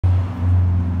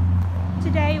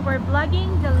today we're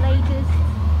vlogging the latest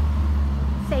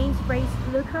Sainburys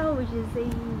local, which is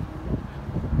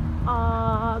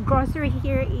a grocery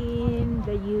here in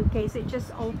the UK. So it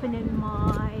just opened in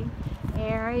my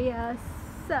area,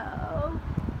 so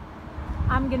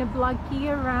I'm gonna vlog you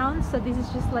around. So this is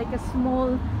just like a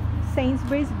small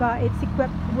Sainburys, but it's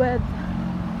equipped with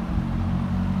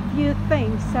few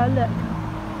things. So look,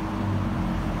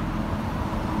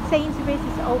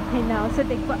 Sainburys is open now, so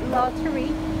they've got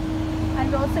lottery, and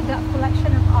we also got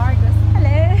collection of Argos. Hello.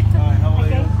 Hi, how are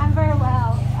Okay, you? I'm very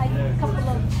well. I need a couple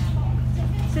of.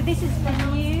 So this is the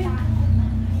new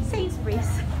Sainburys.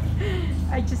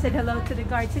 I just said hello to the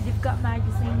guard. So they've got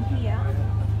magazine here,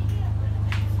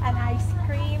 and ice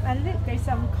cream, and look, there's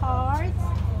some cards,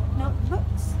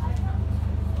 notebooks.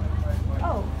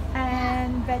 Oh,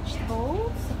 and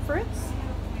vegetables, fruits.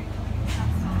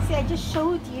 See, I just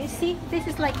showed you. See, this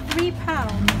is like £3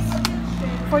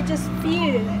 for just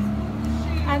few,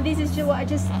 and this is just what I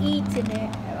just eat in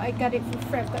it. I got it for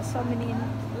free. I've got so many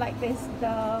like this.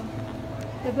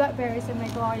 The blackberries in my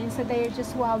garden, so they are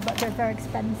just wild, but they're very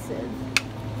expensive.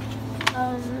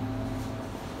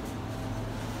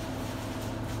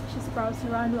 Just browse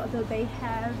around. What do they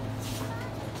have?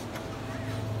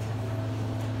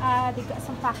 They got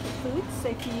some packet foods, so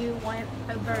if you want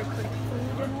a very quick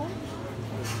food and all.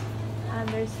 And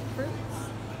there's fruits,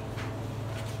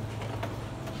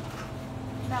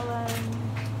 melon,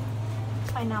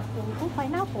 pineapple. Oh,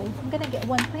 pineapple! I'm gonna get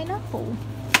one pineapple.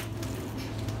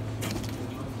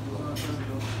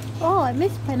 Oh, I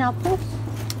miss pineapple,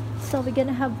 so we're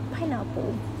gonna have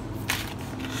pineapple.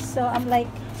 So I'm like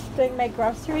doing my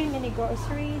mini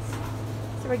groceries.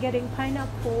 So we're getting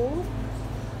pineapple.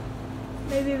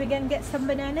 Maybe we can get some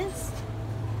bananas.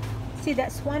 See,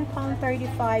 that's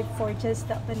 £1.35 for just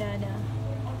that banana.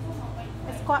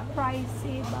 It's quite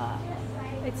pricey, but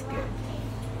it's good.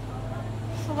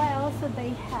 So what else do they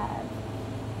have?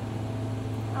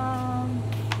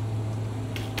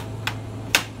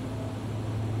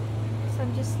 So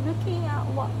I'm just looking at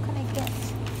what can I get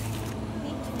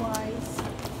meat-wise.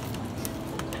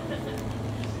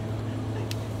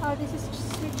 Oh, this is just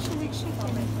sweet chili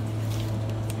chicken.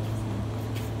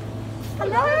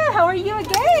 Hello, how are you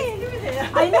again?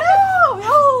 I know!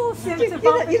 Oh, you're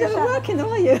never working,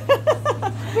 are you?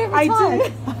 I do.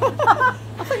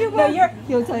 I thought you were. No,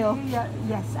 you'll day off.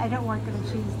 Yes, I don't work on a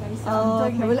Tuesday, so Oh,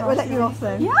 I'm doing okay. We'll let you off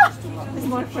then. Yeah! It's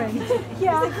my friend.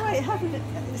 Yeah. Isn't it great having it?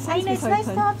 I know, it's nice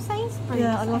to have Sainburys.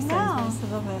 Yeah, I love know. Sainburys. I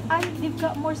love it. And they've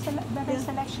got more better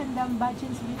selection than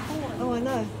Budgeons before. Oh, I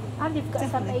know. And they've got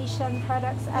Definitely. some Asian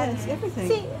products. And Yes, everything.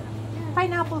 See,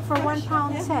 pineapple for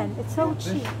 £1.10. Yeah. It's so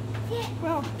cheap.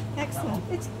 Well,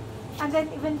 excellent. And then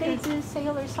even they do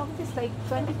sale or something, it's like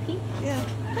 20p. Yeah.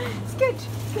 It's good.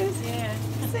 Good. Yeah.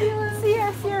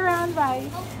 See you around. Bye.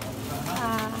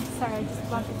 Sorry, I just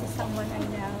bumped into someone I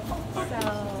know. So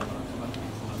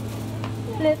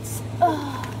let's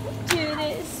do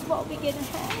this. What we gonna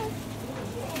have?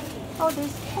 Oh,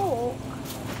 there's pork.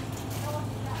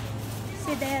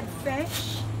 See, they have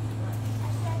fish.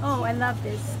 Oh, I love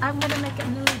this. I'm gonna make a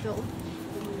noodle.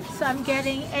 So I'm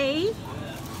getting a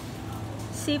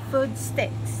seafood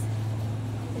sticks.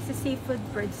 It's a seafood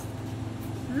breast.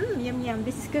 Yum yum.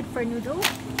 This is good for noodle.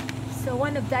 So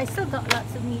I still got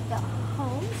lots of meat at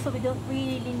home, so we don't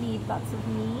really need lots of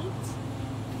meat.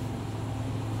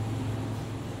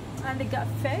 And they got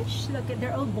fish. Look,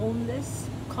 they're all boneless.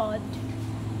 Cod,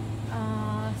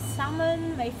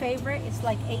 salmon. My favorite is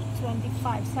like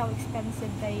 $8.25. So how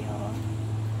expensive they are.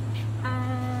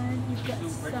 And you've got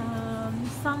some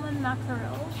salmon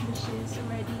mackerel, which is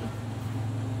already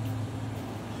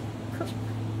cooked.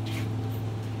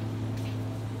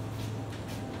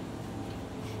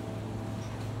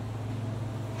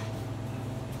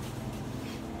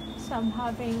 So I'm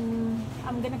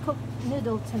gonna cook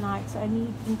noodle tonight, so I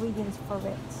need ingredients for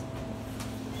it.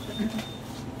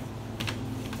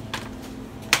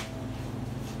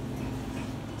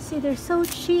 See, they're so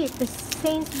cheap. The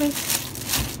Sainburys.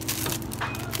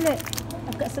 Look,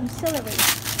 I've got some celery.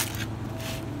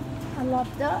 I love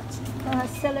that.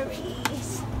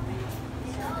 Celeries.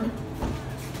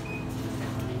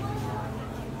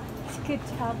 It's good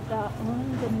to have that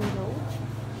on the noodle.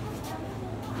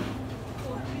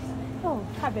 Oh,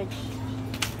 cabbage.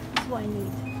 That's what I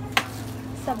need.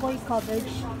 Savoy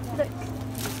cabbage. Look,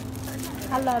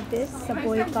 I love this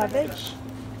Savoy cabbage.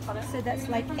 So that's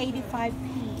like 85p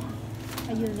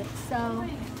a unit. So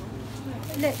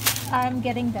look, I'm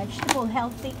getting vegetable,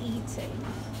 healthy eating.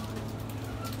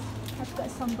 I've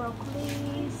got some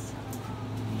broccolis.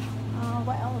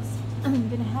 What else? I'm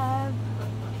gonna have.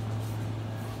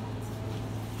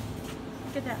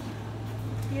 Look at that.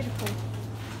 Beautiful.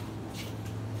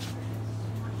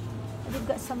 We've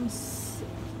got some sweet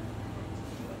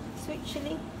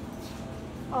chili.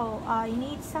 Oh, I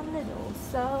need some noodles,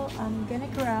 so I'm gonna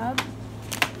grab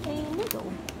a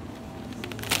noodle.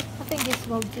 I think this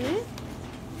will do.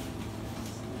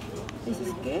 This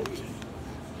is good.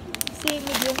 See,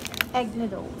 medium egg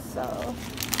noodles. So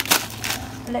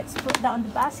let's put that on the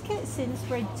basket since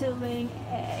we're doing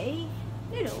a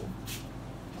noodle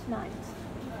tonight.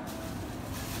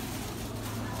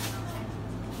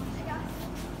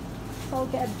 So I'll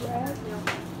get bread.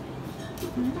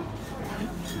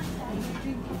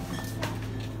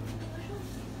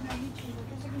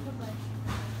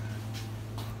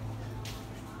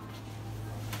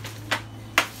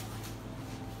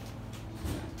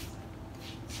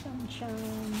 Some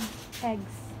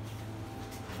eggs,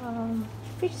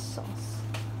 fish sauce.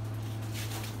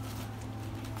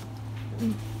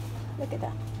 Look at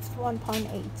that, it's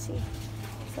 £1.80.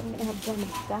 So I'm gonna have one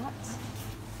of that.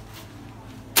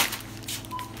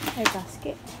 A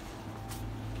basket.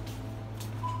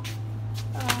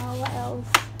 What else?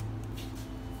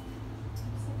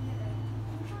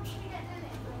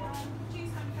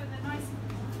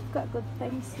 Got good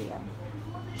things here.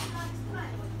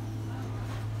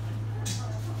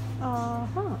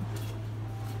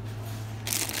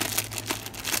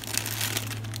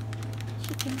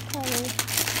 Chicken curry.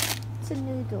 It's a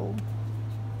noodle.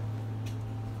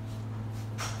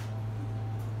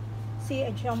 See,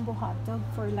 a jumbo hot dog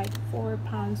for like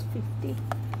 £4.50.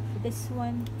 This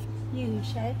one,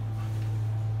 huge, eh?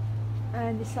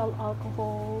 And they sell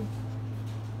alcohol.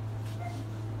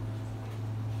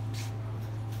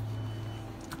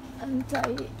 And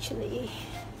chili.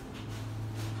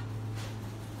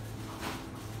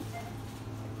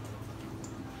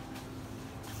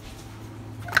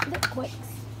 Liquids.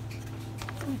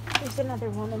 There's another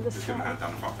one on the We're going to side. have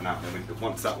done half an hour, then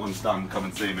once that one's done, come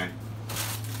and see me.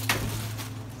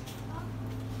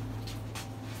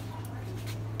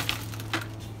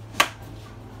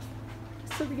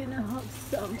 So we're gonna have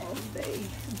some of the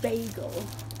bagel.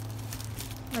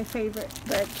 My favorite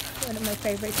bread, one of my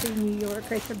favorites in New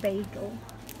York is a bagel.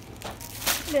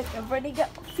 Look, I've already got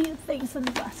a few things in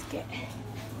the basket.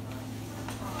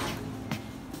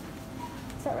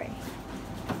 Sorry.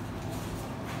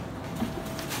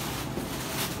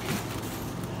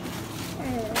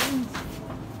 And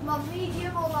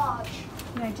medium or large?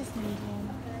 yeah, just medium.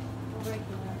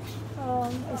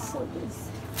 I saw this.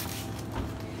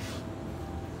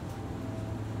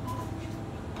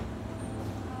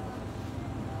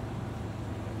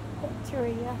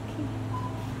 Teriyaki.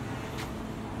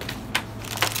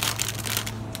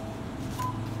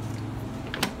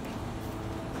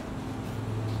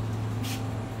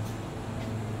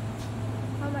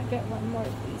 I might get one more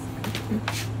of these.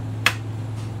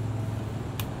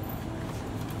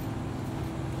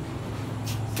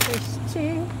 So there's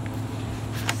two.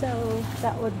 So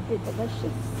that would be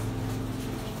delicious.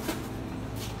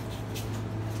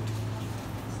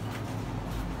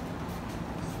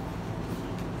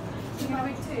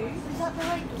 Is that the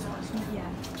right one? Yeah.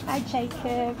 Hi,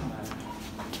 Jacob.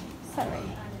 Sorry.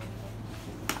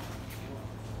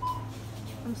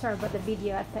 I'm sorry about the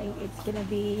video. I think it's gonna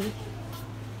be.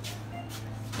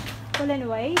 Well,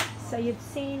 anyway, so you've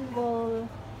seen. We'll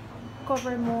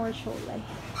cover more shortly.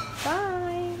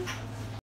 Bye.